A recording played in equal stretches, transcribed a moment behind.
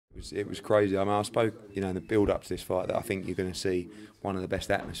It was crazy. I mean, I spoke, in the build-up to this fight, that I think you're going to see one of the best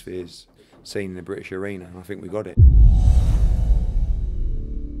atmospheres seen in the British arena, and I think we got it.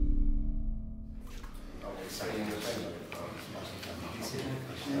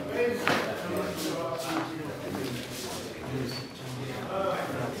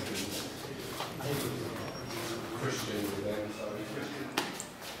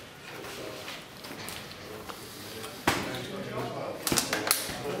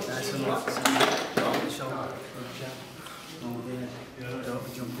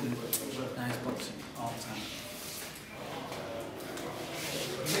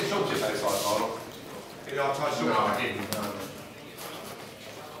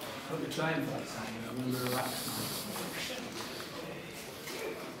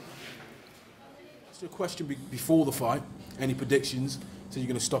 A question before the fight. Any predictions? So you're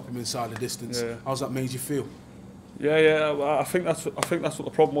going to stop him inside the distance. Yeah. How's that made you feel? Yeah. I think that's what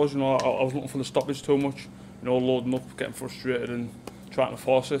the problem was. I was looking for the stoppage too much. Loading up, getting frustrated, and trying to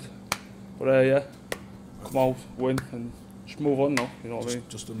force it. But yeah, come out, win, and just move on now. You know what I mean?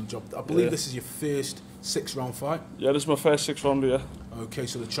 Just done the job. I believe this is your first 6-round fight. Yeah, this is my first 6-rounder. Yeah. Okay,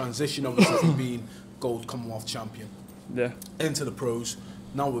 so the transition obviously from being gold Commonwealth champion. Yeah. Into the pros.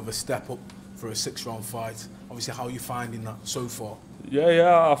 Now with a step up for a 6-round fight. Obviously, how are you finding that so far?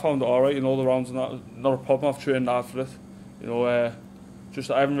 Yeah, I found it alright, the rounds and that, not a problem. I've trained hard for it.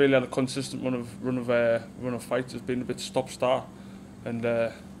 Just I haven't really had a consistent run of fights. It's been a bit stop-start, and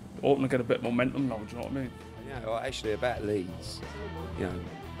hoping to get a bit of momentum now, do you know what I mean? Actually about Leeds,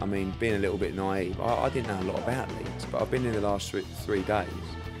 I mean, being a little bit naive, I didn't know a lot about Leeds, but I've been in the last 3 days.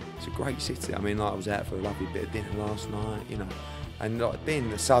 It's a great city. I mean, I was out for a lovely bit of dinner last night, and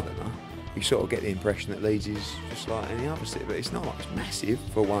being the southerner, you sort of get the impression that Leeds is just like any other city, but it's not. It's massive,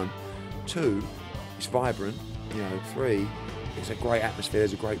 for one. 2, it's vibrant. 3, it's a great atmosphere.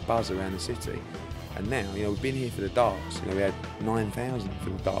 There's a great buzz around the city. And now, we've been here for the darts. We had 9,000 for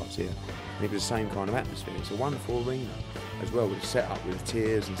the darts here, and it was the same kind of atmosphere. It's a wonderful arena as well, with the setup, with the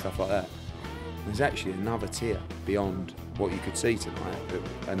tiers and stuff like that. And there's actually another tier beyond what you could see tonight,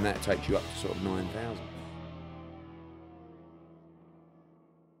 and that takes you up to sort of 9,000.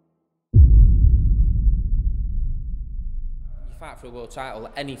 Fight for a world title,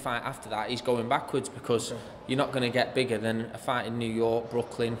 any fight after that is going backwards, because you're not going to get bigger than a fight in New York,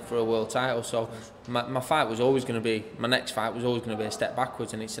 Brooklyn for a world title. So my fight was always going to be, my next fight was always going to be a step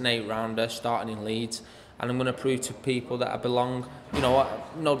backwards, and it's an 8-rounder starting in Leeds, and I'm going to prove to people that I belong.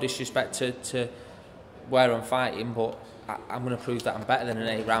 No disrespect to where I'm fighting, but I'm going to prove that I'm better than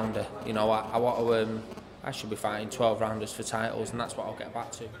an 8-rounder. I want to. I should be fighting 12-rounders for titles, and that's what I'll get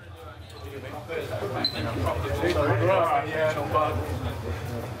back to.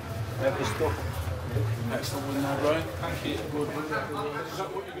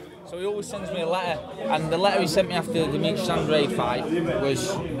 So he always sends me a letter, and the letter he sent me after the Demetrius Andrade fight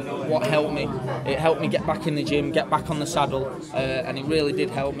was what helped me. It helped me get back in the gym, get back on the saddle, and it really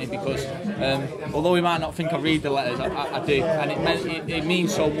did help me, because although he might not think I read the letters, I do, and it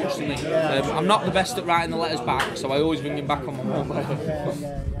means so much to me. I'm not the best at writing the letters back, so I always ring him back on my mobile.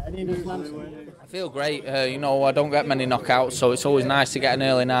 I feel great. I don't get many knockouts, so it's always nice to get an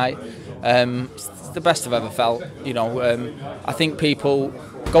early night. It's the best I've ever felt. I think people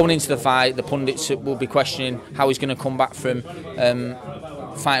going into the fight, the pundits will be questioning how he's going to come back from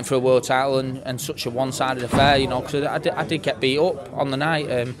fighting for a world title and such a one-sided affair. Because I did get beat up on the night.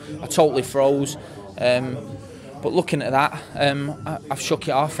 I totally froze. But looking at that, I've shook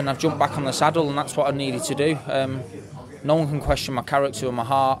it off and I've jumped back on the saddle, and that's what I needed to do. No one can question my character or my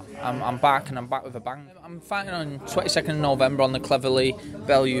heart. I'm back, and I'm back with a bang. I'm fighting on 22nd of November on the Cleverley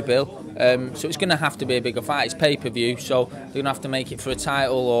Bellew Bill, so it's going to have to be a bigger fight. It's pay-per-view, so they're going to have to make it for a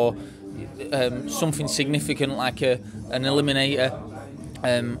title or something significant like an eliminator.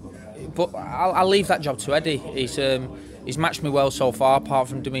 But I'll leave that job to Eddie. He's matched me well so far, apart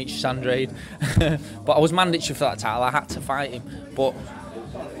from Demetrius Andrade. But I was mandatory for that title. I had to fight him, but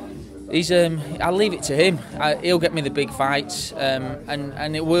I'll leave it to him. He'll get me the big fights,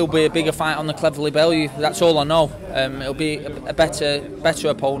 and it will be a bigger fight on the Cleverley Bellew. That's all I know. It'll be a better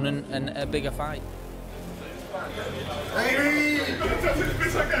opponent and a bigger fight.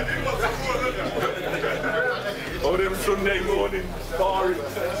 Oh, them Sunday morning sparring.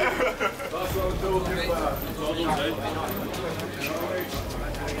 That's what I'm talking about.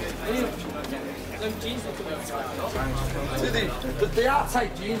 They are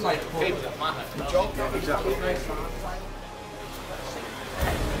tight jeans, like.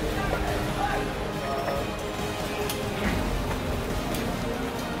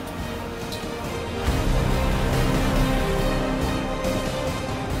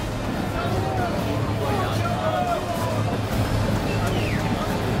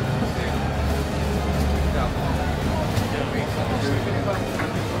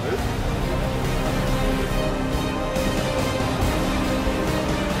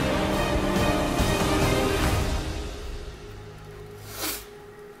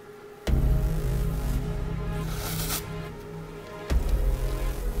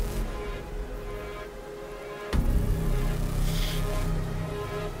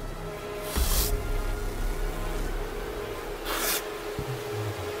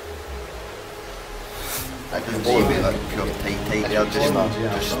 I can see a bit like a cup tight, they're just not,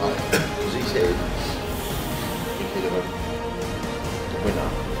 because he said, he could have been the winner,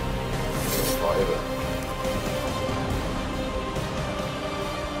 whatever.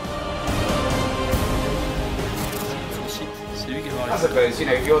 I suppose, you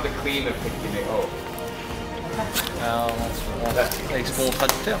know, if you're the cleaner picking it up. That's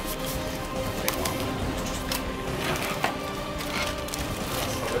exportad till.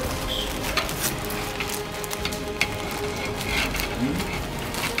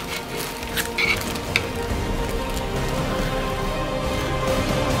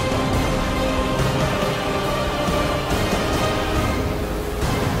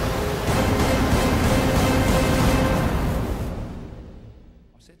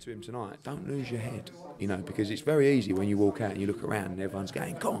 To him tonight, don't lose your head, you know, because it's very easy when you walk out and you look around and everyone's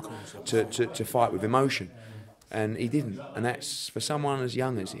going, come on, to fight with emotion. And he didn't. And that's, for someone as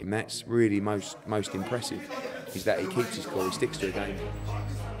young as him, that's really most impressive, is that he keeps his cool, he sticks to a game.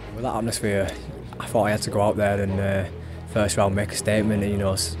 With that atmosphere, I thought I had to go out there and first round make a statement and, you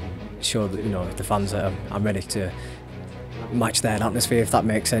know, show that, you know, the fans that I'm ready to match their atmosphere, if that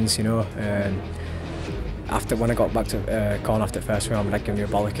makes sense, you know. When I got back to corner after the first round, I'd give me a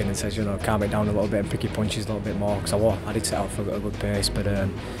bollocking and says, you know, calm it down a little bit and pick your punches a little bit more, because I did set out for a good pace, but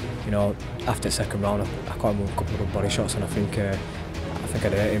you know, after the second round, I caught him with a couple of good body shots, and I think I'd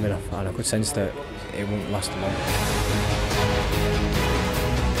hurt him, and I could sense that it wouldn't last long.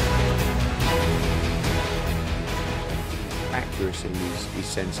 Accuracy is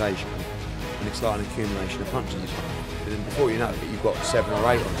sensational, and it's like an accumulation of punches. And then before you know it, you've got 7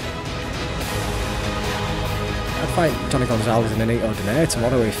 or 8 on it. I'd fight Johnny Gonzalez in an 8 or dinner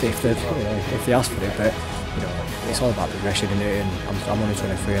tomorrow if they ask for it, but you know, it's all about progression in it, and I'm only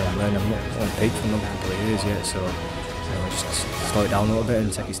 23 and I'm learning. I'm not on peak for another couple of years yet, so you know, just slow it down a little bit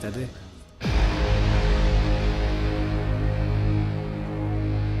and take it steady.